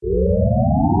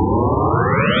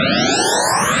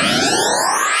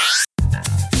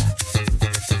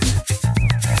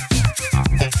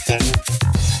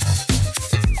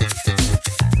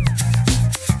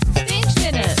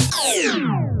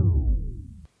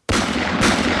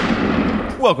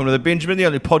Welcome to the Benjamin, the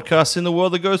only podcast in the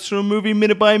world that goes through a movie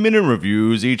minute by minute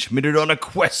reviews, each minute on a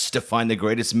quest to find the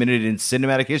greatest minute in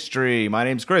cinematic history. My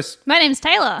name's Chris. My name's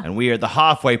Taylor. And we are at the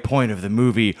halfway point of the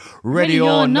movie Ready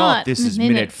or Not. This is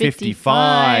minute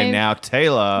 55. Now,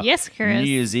 Taylor. Yes, Chris. New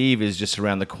Year's Eve is just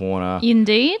around the corner.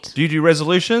 Indeed. Do you do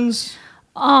resolutions?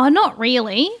 Oh, not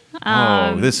really.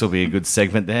 This will be a good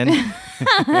segment then.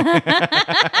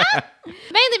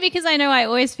 Mainly because I know I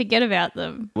always forget about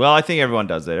them. Well, I think everyone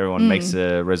does that. Everyone makes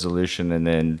a resolution and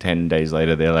then 10 days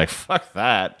later they're like, fuck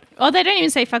that. Oh, they don't even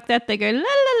say fuck that. They go la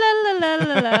la la la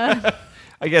la la la.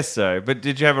 I guess so. But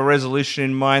did you have a resolution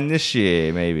in mind this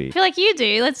year, maybe? I feel like you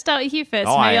do. Let's start with you first.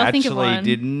 Oh, Maybe I I'll think of one.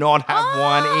 actually did not have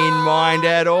one in mind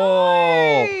at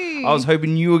all. I was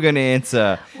hoping you were going to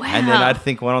answer. Wow. And then I'd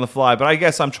think one on the fly. But I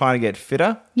guess I'm trying to get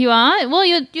fitter. You are? Well,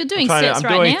 you're doing sets I'm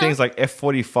right doing now. things like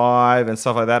F45 and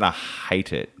stuff like that. I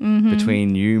hate it. Mm-hmm.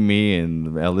 Between you, me,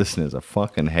 and our listeners, I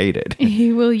fucking hate it.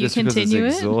 Will you Just continue because it's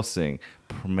it? exhausting.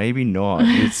 Maybe not.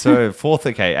 It's so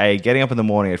getting up in the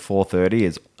morning at 4:30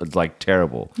 is like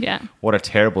terrible. Yeah. What a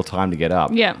terrible time to get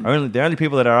up. Yeah. The only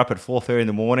people that are up at 4:30 in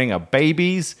the morning are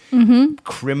babies,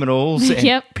 criminals, and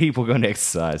Yep. people going to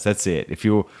exercise. That's it. If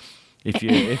you're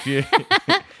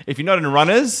not in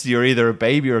runners, you're either a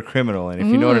baby or a criminal, and if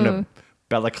you're not in a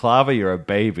balaclava, you're a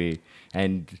baby.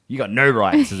 And you got no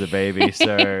rights as a baby,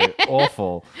 so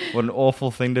awful. What an awful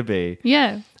thing to be.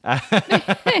 Yeah.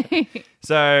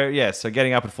 So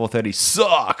getting up at 4:30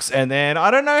 sucks. And then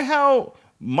I don't know how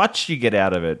much you get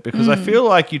out of it because I feel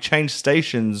like you change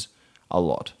stations a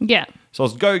lot. Yeah. So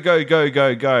it's go, go, go,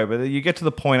 go, go. But you get to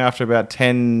the point after about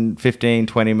 10, 15,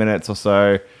 20 minutes or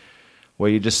so where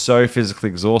you're just so physically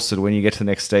exhausted. When you get to the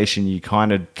next station, you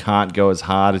kind of can't go as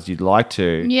hard as you'd like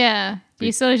to. Yeah.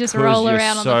 You sort of just roll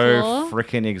around on the floor. You're so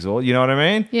freaking exhausted. You know what I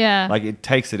mean? Yeah. Like it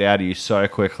takes it out of you so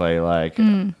quickly. Like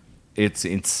it's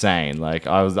insane. Like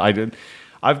I've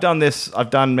done this. I've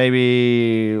done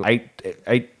maybe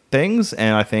eight things,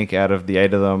 and I think out of the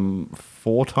 8 of them,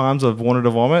 4 times I've wanted to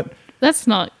vomit. That's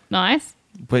not nice.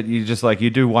 But you just like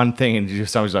you do one thing, and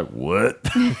someone's like, "What?"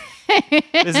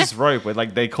 There's this rope where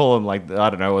like they call them like I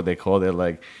don't know what they call. They're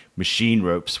like machine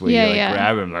ropes where you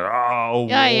grab them like wall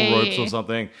ropes or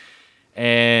something.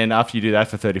 And after you do that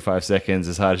for 35 seconds,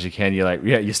 as hard as you can, you're like,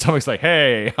 your stomach's like,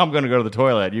 hey, I'm going to go to the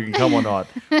toilet. You can come or not.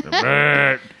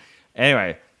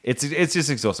 Anyway, it's just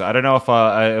exhausting. I don't know if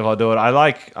I'll do it.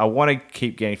 I want to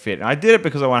keep getting fit. And I did it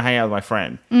because I want to hang out with my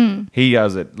friend. He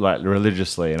does it like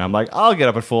religiously. And I'm like, I'll get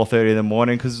up at 4:30 in the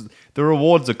morning because the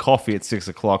rewards are coffee at 6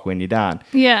 o'clock when you're done.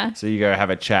 Yeah. So you go have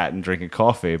a chat and drink a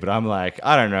coffee. But I'm like,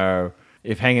 I don't know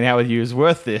if hanging out with you is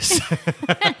worth this.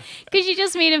 Could you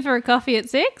just meet him for a coffee at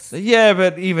 6? Yeah,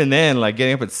 but even then, like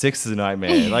getting up at 6 is a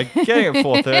nightmare. Like getting up at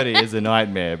 4:30 is a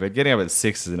nightmare, but getting up at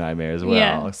 6 is a nightmare as well.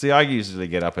 Yeah. See, I usually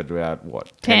get up at about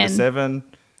 10 10. to 7.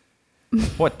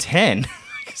 What, 10?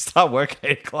 I start work at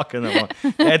 8 o'clock in the morning.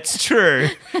 That's true.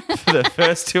 For the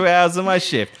first 2 hours of my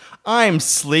shift, I'm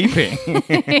sleeping.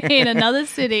 In another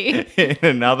city.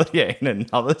 in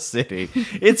another city.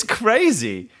 It's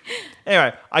crazy.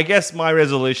 Anyway, I guess my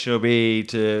resolution will be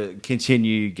to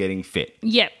continue getting fit.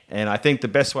 Yep. And I think the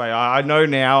best way, I know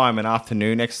now I'm an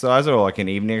afternoon exerciser or like an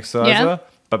evening exerciser, Yeah.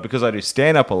 but because I do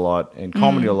stand-up a lot and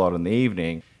comedy a lot in the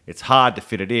evening, it's hard to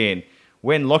fit it in.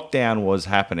 When lockdown was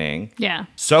happening, Yeah.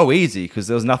 so easy because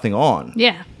there was nothing on.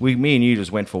 Yeah. Me and you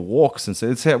just went for walks, and so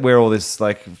it's where all this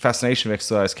like fascination of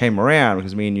exercise came around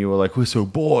because me and you were like, we're so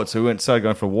bored, so we started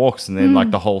going for walks, and then like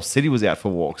the whole city was out for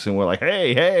walks, and we're like,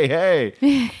 hey,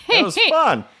 that was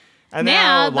fun. And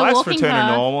Now, now the life's walking returning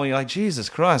path- normal. You're like, Jesus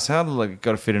Christ, how did I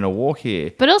got to fit in a walk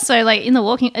here? But also, like, in the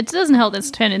walking, it doesn't help that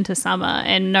it's turned into summer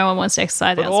and no one wants to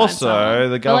exercise But outside also, summer.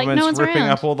 the But, like, no government's one's ripping around.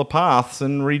 up all the paths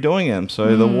and redoing them,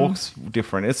 so the walk's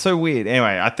different. It's so weird.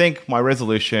 Anyway, I think my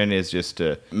resolution is just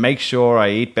to make sure I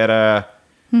eat better,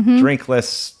 drink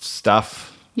less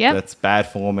stuff Yep. that's bad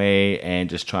for me, and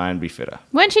just try and be fitter.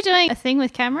 Weren't you doing a thing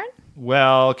with Cameron?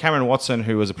 Well, Cameron Watson,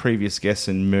 who was a previous guest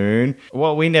in Moon,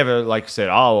 well, we never said,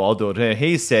 oh, I'll do it.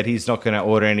 He said he's not going to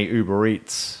order any Uber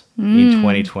Eats in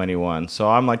 2021. So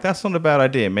I'm like, that's not a bad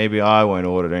idea. Maybe I won't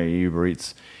order any Uber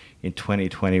Eats in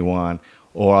 2021,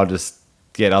 or I'll just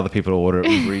get other people to order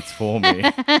Uber Eats for me.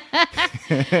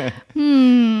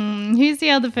 Who's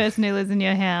the other person who lives in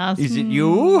your house? Is it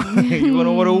you? You want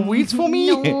to order Uber Eats for me?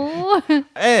 No.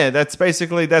 Yeah, that's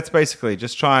basically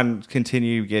just try and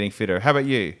continue getting fitter. How about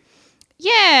you?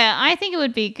 Yeah, I think it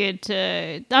would be good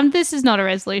to. This is not a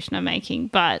resolution I'm making,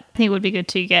 but I think it would be good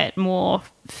to get more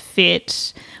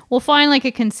fit or find like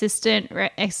a consistent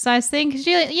exercise thing. Because,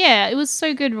 yeah, it was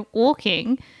so good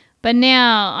walking, But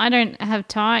now I don't have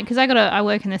time because I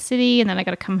work in the city and then I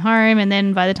got to come home, and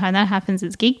then by the time that happens,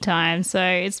 it's geek time. So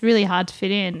it's really hard to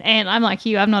fit in. And I'm like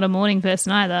you, I'm not a morning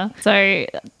person either. So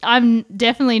I'm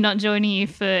definitely not joining you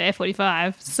for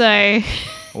F45. So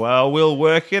well, we'll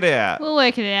work it out. We'll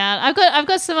work it out. I've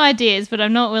got some ideas, but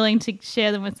I'm not willing to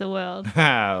share them with the world.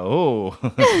 Oh.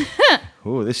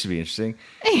 Oh, this should be interesting.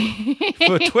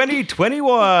 For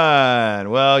 2021.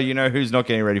 Well, you know who's not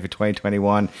getting ready for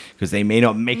 2021 because they may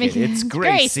not make it. It's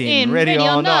Grace in Ready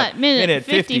or Not. Minute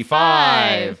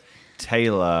 55.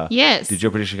 Taylor. Yes. Did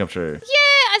your prediction come true?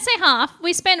 Yeah, I'd say half.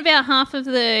 We spent about half of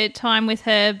the time with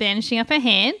her bandaging up her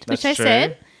hand, which I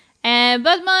said.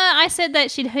 But I said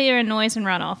that she'd hear a noise and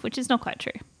run off, which is not quite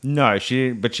true. No,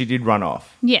 she did run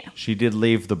off. Yeah. She did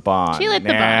leave the barn. She left the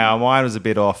barn. Now, mine was a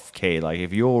bit off key. Like,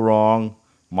 if you're wrong,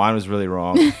 mine was really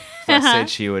wrong. I said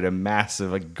she would amass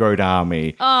a goat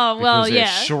army. Oh, well, because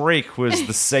her shriek was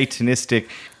the satanistic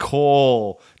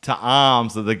call to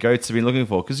arms that the goats have been looking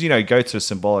for. Because, goats are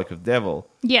symbolic of devil.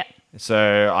 Yeah.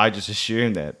 So I just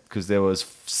assumed that because there was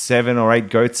 7 or 8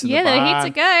 goats in the barn. Yeah, there were heaps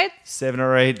of goats. 7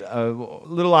 or 8,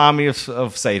 little army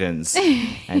of Satans.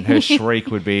 And her shriek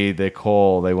would be the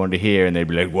call they wanted to hear, and they'd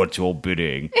be like, what's your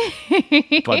bidding?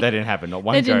 But that didn't happen. Not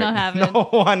one goat. That did not happen.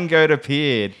 Not one goat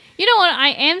appeared. You know what?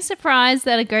 I am surprised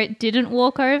that a goat didn't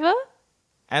walk over.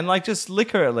 And just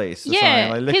lick her at least. Or yeah.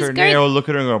 Like lick her near or look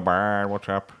at her and go, "Brr, what's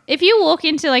up?" If you walk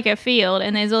into a field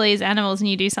and there's all these animals and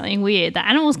you do something weird, the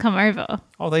animals come over.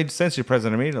 Oh, they sense your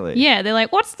presence immediately. Yeah, they're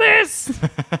like, what's this?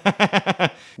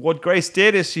 What Grace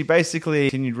did is she basically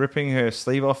continued ripping her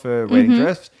sleeve off her wedding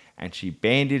dress, and she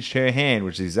bandaged her hand,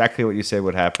 which is exactly what you said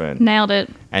would happen. Nailed it.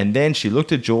 And then she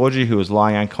looked at Georgie, who was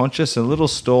lying unconscious in a little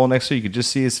stall next to her. You could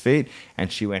just see his feet.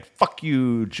 And she went, fuck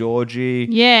you, Georgie.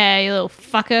 Yeah, you little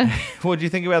fucker. What do you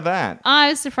think about that? I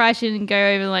was surprised she didn't go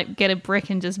over and get a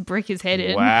brick and just brick his head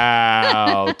in.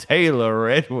 Wow, Taylor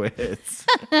Edwards.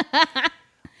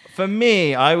 For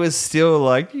me, I was still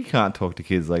like, you can't talk to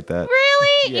kids like that.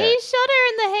 Really? Yeah. He shot her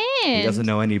in the hand. He doesn't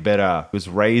know any better. He was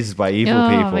raised by evil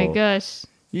people. Oh my gosh.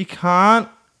 You can't.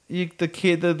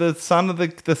 The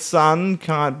son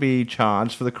can't be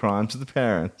charged for the crimes of the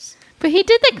parents. But he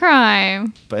did the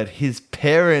crime. But his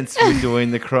parents were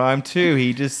doing the crime too.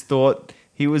 He just thought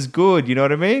he was good. You know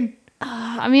what I mean?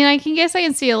 I mean, I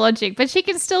can see a logic, but she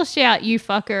can still shout "you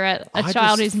fucker" at a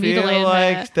child who's mutilated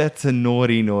her. That's a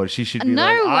naughty. She should be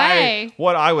no way.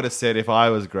 What I would have said if I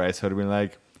was Grace, I would have been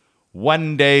like,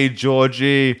 one day,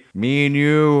 Georgie, me and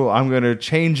you, I'm going to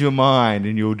change your mind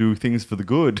and you'll do things for the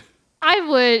good. I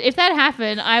would, if that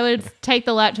happened, I would take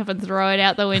the laptop and throw it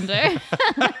out the window.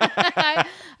 I'd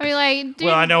be like, dude.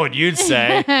 Well, I know what you'd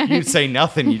say. You'd say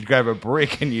nothing. You'd grab a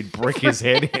brick and you'd brick his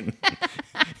head in.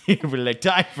 You'd be like,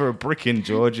 time for a brick in,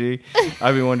 Georgie.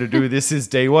 I've been wanting to do this since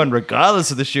day one,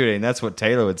 regardless of the shooting. That's what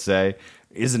Taylor would say,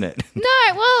 isn't it?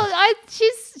 No, well,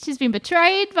 she's been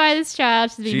betrayed by this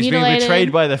child. She's been mutilated. Been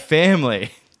betrayed by the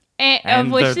family. Of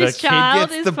which this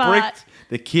child is part.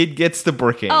 The kid gets the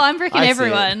bricking. Oh, I'm bricking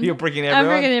everyone. You're bricking everyone?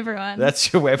 I'm bricking everyone.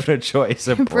 That's your weapon of choice,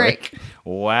 a brick.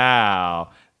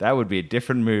 Wow. That would be a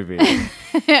different movie.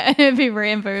 It'd be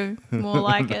Rambo, more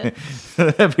like it.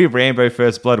 That'd be Rambo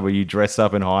First Blood, where you dress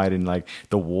up and hide in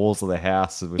the walls of the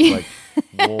house with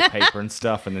wallpaper and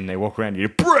stuff, and then they walk around and you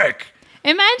brick.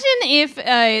 Imagine if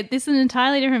this is an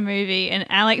entirely different movie and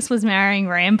Alex was marrying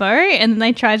Rambo and then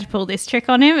they tried to pull this trick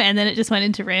on him and then it just went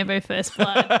into Rambo First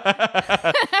Blood.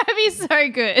 That would be so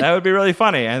good. That would be really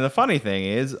funny. And the funny thing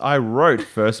is, I wrote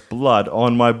First Blood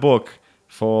on my book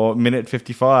for minute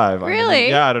 55.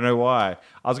 Really? I don't know why.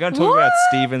 I was going to talk about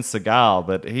Steven Seagal,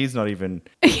 but he's not even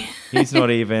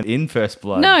in First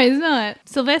Blood. No, he's not.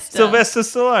 Sylvester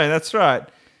Stallone, that's right.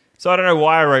 So I don't know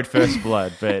why I wrote First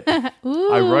Blood, but I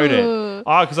wrote it.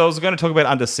 Oh, because I was going to talk about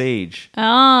Under Siege.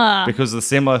 Ah. Because of the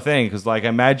similar thing. Because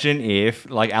imagine if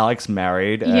Alex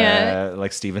married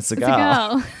Steven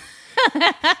Seagal.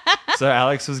 So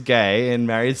Alex was gay and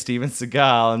married Steven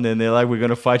Seagal, and then they're like, we're going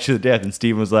to fight you to death. And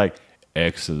Steven was like,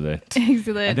 excellent.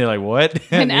 And they're like, what?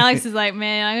 And Alex is like,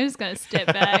 man, I'm just going to step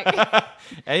back.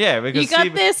 And yeah, because you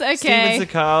got this? Okay. Steven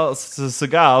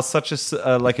Seagal's such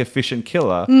a efficient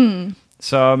killer.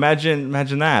 So imagine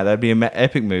that. That'd be an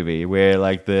epic movie where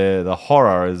the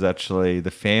horror is actually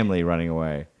the family running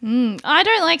away. I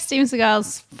don't like Steven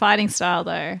Seagal's fighting style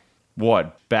though.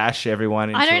 What? Bash everyone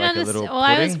into I don't a understand. little pudding? Well,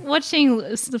 I was watching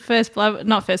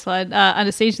not First Blood,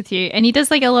 Under Siege with you, and he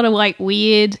does a lot of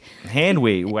weird hand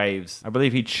waves. I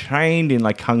believe he trained in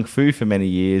kung fu for many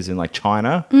years in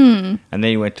China, and then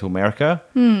he went to America,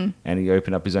 and he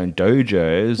opened up his own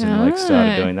dojos and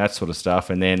started doing that sort of stuff.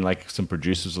 And then some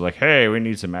producers were like, "Hey, we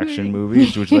need some action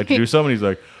movies. Would you like to do some?" And he's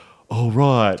like, oh,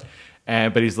 right.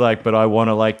 But he's like, but I want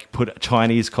to like put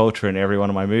Chinese culture in every one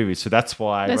of my movies. So that's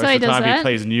why most of the time he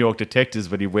plays New York detectives,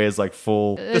 but he wears like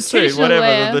full the suit,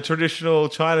 whatever, the traditional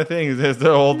China things. There's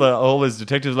all his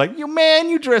detectives like,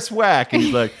 you dress whack. And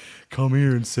he's like, come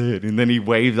here and say it. And then he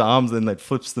waves arms and like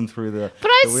flips them through the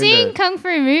But I've seen Kung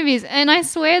Fu movies, and I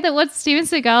swear that what Steven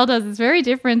Seagal does is very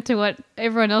different to what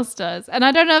everyone else does. And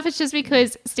I don't know if it's just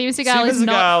because Steven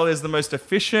Seagal is the most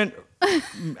efficient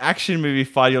action movie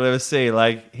fight you'll ever see.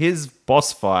 Like his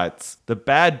boss fights, the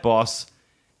bad boss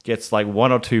gets like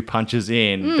 1 or 2 punches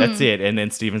in. That's it. And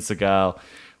then Steven Seagal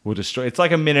will destroy. It's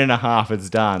like a minute and a half. It's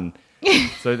done.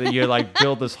 So that you like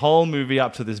build this whole movie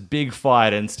up to this big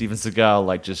fight, and Steven Seagal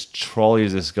like just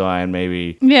trolleys this guy in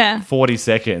maybe 40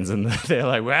 seconds, and they're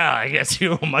like, "Wow, I guess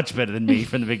you were much better than me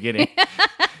from the beginning."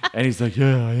 And he's like,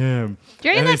 "Yeah, I am."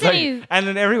 And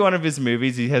in every one of his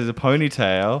movies, he has a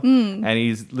ponytail,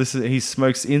 and he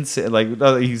smokes incense. Like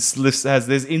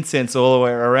there's incense all the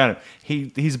way around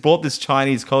him. He's brought this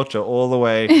Chinese culture all the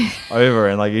way over,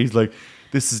 and like he's like,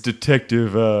 "This is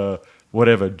Detective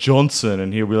whatever Johnson,"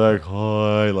 and he'll be like,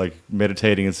 "Hi," like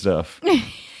meditating and stuff.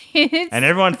 And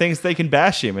everyone thinks they can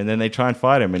bash him, and then they try and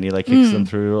fight him, and he like kicks them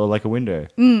through like a window.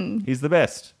 He's the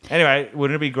best. Anyway,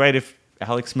 wouldn't it be great if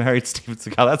Alex married Steven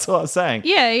Seagal? That's all I was saying.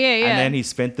 Yeah. And then he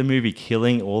spent the movie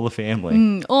killing all the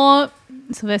family. Or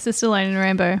Sylvester Stallone in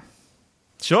Rambo.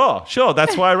 Sure.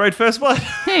 That's why I wrote First Blood.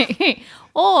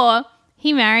 Or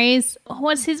he marries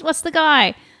what's the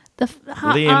guy?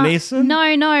 Liam Neeson?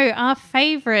 No, our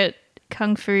favorite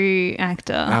Kung Fu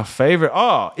actor. Our favorite.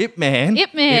 Oh, Ip Man.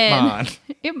 Ip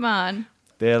Man.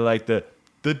 They're like the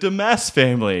Damas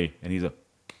family, and he's a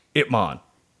Ip Man.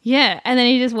 Yeah, and then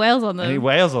he just wails on them. And he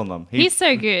wails on them. He's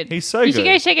so good. He's so good. You should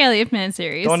go check out the Ip Man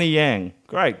series. Donnie Yang.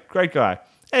 Great guy.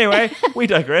 Anyway, we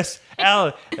digress.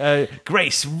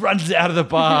 Grace runs out of the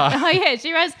bar. Oh yeah,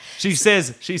 she runs. She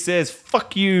says,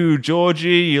 "Fuck you, Georgie,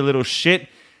 you little shit."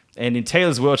 And in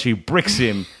Taylor's world, she bricks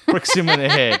him in the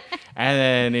head. And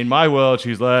then in my world,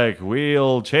 she's like,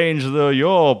 "We'll change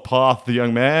your path,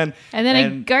 young man." And then a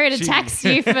goat attacks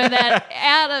you for that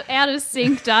out of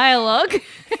sync dialogue.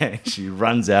 And she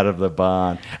runs out of the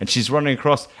barn, and she's running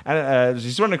across. This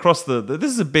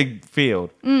is a big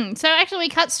field. So actually, we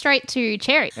cut straight to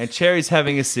Cherry, and Cherry's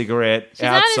having a cigarette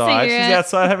outside. She's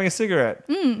outside having a cigarette,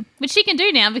 which she can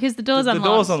do now because the door's unlocked. The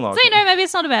door's unlocked. So maybe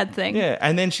it's not a bad thing. Yeah,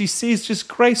 and then she sees just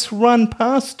Grace run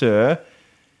past her.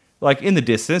 Like in the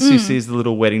distance, she sees the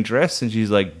little wedding dress, and she's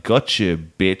like, "Gotcha,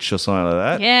 bitch," or something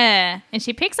like that. Yeah, and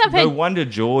she picks up her. No wonder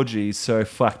Georgie's so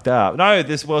fucked up. No,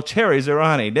 Cherry's her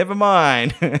auntie. Never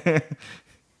mind.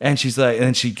 And she's like,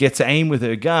 and she gets aim with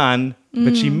her gun,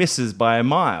 but she misses by a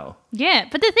mile. Yeah,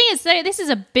 but the thing is, this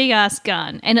is a big ass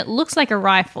gun, and it looks like a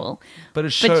rifle. But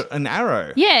it's an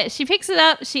arrow. Yeah, she picks it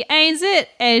up, she aims it,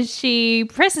 and she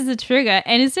presses the trigger,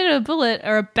 and instead of a bullet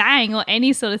or a bang or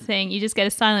any sort of thing, you just get a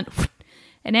silent.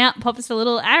 And out pops a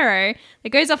little arrow that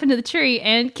goes up into the tree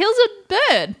and kills a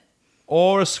bird.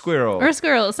 Or a squirrel.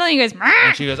 Something goes...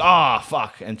 And she goes,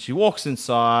 fuck. And she walks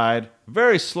inside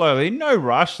very slowly. No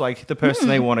rush, like the person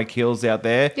they want to kill's out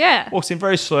there. Yeah. Walks in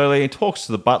very slowly and talks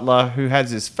to the butler, who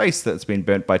has his face that's been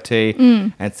burnt by tea,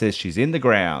 and says she's in the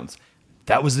grounds.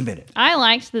 That was the minute. I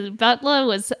liked that the butler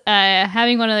was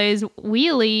having one of those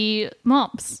wheelie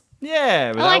mops.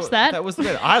 Yeah, I liked that. That was the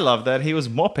minute. I love that he was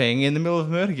mopping in the middle of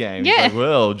a murder game. Yeah. He's like,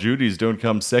 well, Judy's don't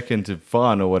come second to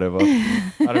fun or whatever.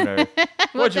 I don't know.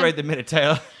 What'd you rate the minute,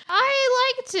 Taylor?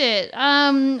 I liked it.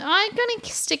 I'm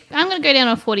gonna go down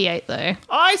on 48 though.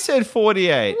 I said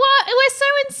 48. What? We're so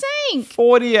insane.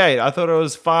 48. I thought it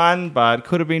was fun, but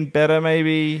could have been better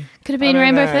maybe. Could have been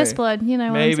Rainbow First Blood, you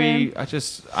know what I'm saying?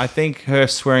 I think her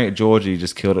swearing at Georgie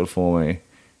just killed it for me.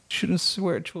 Shouldn't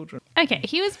swear at children. Okay,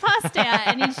 he was passed out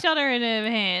and he shot her in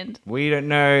her hand. We don't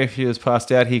know if he was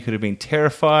passed out. He could have been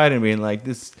terrified and been like,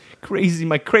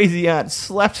 my crazy aunt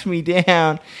slapped me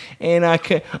down and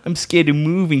I'm scared to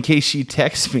move in case she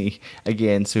attacks me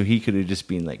again. So he could have just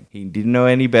been like, he didn't know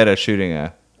any better shooting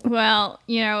her. Well,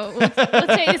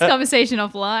 let's take this conversation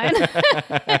offline.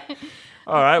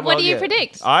 All right. What do you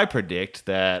predict? I predict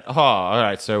that, all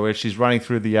right, so where she's running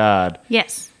through the yard.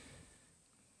 Yes.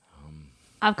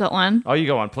 I've got one. Oh, you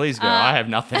go on. Please go. I have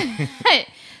nothing.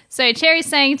 So Cherry's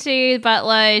saying to the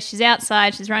butler, she's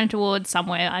outside, she's running towards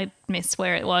somewhere. I missed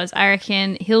where it was. I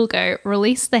reckon he'll go,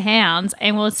 release the hounds,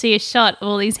 and we'll see a shot of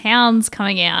all these hounds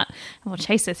coming out, and we'll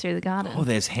chase her through the garden. Oh,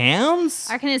 there's hounds?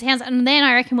 I reckon there's hounds, and then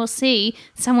I reckon we'll see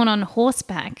someone on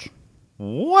horseback.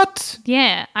 What?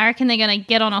 Yeah, I reckon they're going to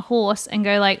get on a horse and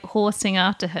go, like, horsing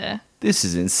after her. This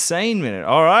is insane, minute.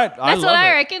 All right. That's what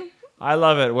I reckon. I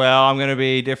love it. Well, I'm going to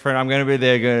be different. I'm going to be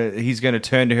there. He's going to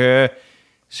turn to her,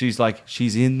 she's like,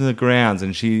 she's in the grounds,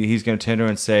 and he's going to turn to her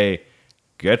and say,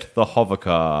 "Get the hover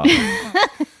car."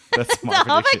 That's my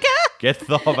prediction. Get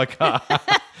the hover car.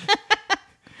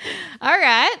 All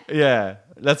right. Yeah,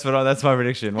 that's my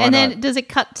prediction. Why and then not? does it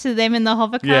cut to them in the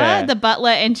hover car? Yeah. The butler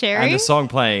and Cherry? And the song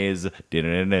playing is...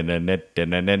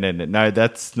 No,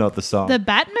 that's not the song. The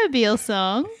Batmobile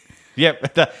song.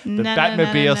 Yep, the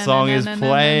Batmobile song is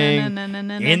playing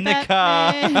in the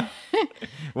car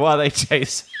while they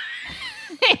chase.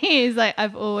 He's like,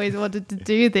 I've always wanted to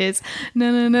do this.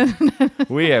 No.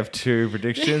 We have 2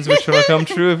 predictions, which will come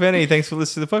true, if any. Thanks for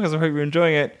listening to the podcast. I hope you're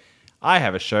enjoying it. I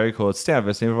have a show called Stand Up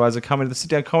vs. Improviser coming to the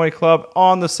Sit Down Comedy Club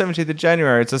on the 17th of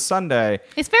January. It's a Sunday.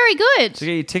 It's very good. So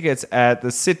get your tickets at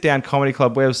the Sit Down Comedy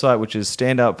Club website, which is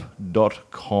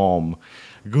standup.com.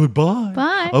 Goodbye.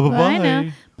 Bye. Bye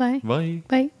now. Bye. Bye.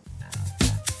 Bye.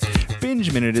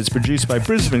 Binge Minute is produced by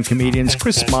Brisbane comedians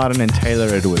Chris Martin and Taylor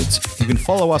Edwards. You can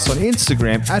follow us on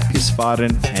Instagram at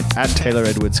PissFarden and at Taylor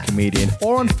Edwards Comedian,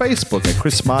 or on Facebook at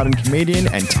Chris Martin Comedian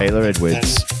and Taylor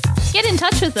Edwards. Get in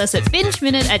touch with us at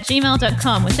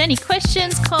bingeminute@gmail.com with any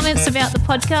questions, comments about the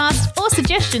podcast, or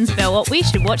suggestions about what we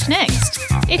should watch next.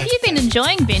 If you've been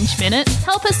enjoying Binge Minute,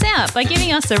 help us out by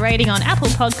giving us a rating on Apple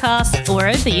Podcasts or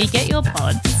wherever you get your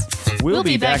pods. We'll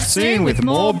be back soon with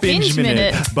more Binge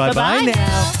Minute. Bye-bye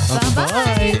now.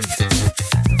 Bye-bye.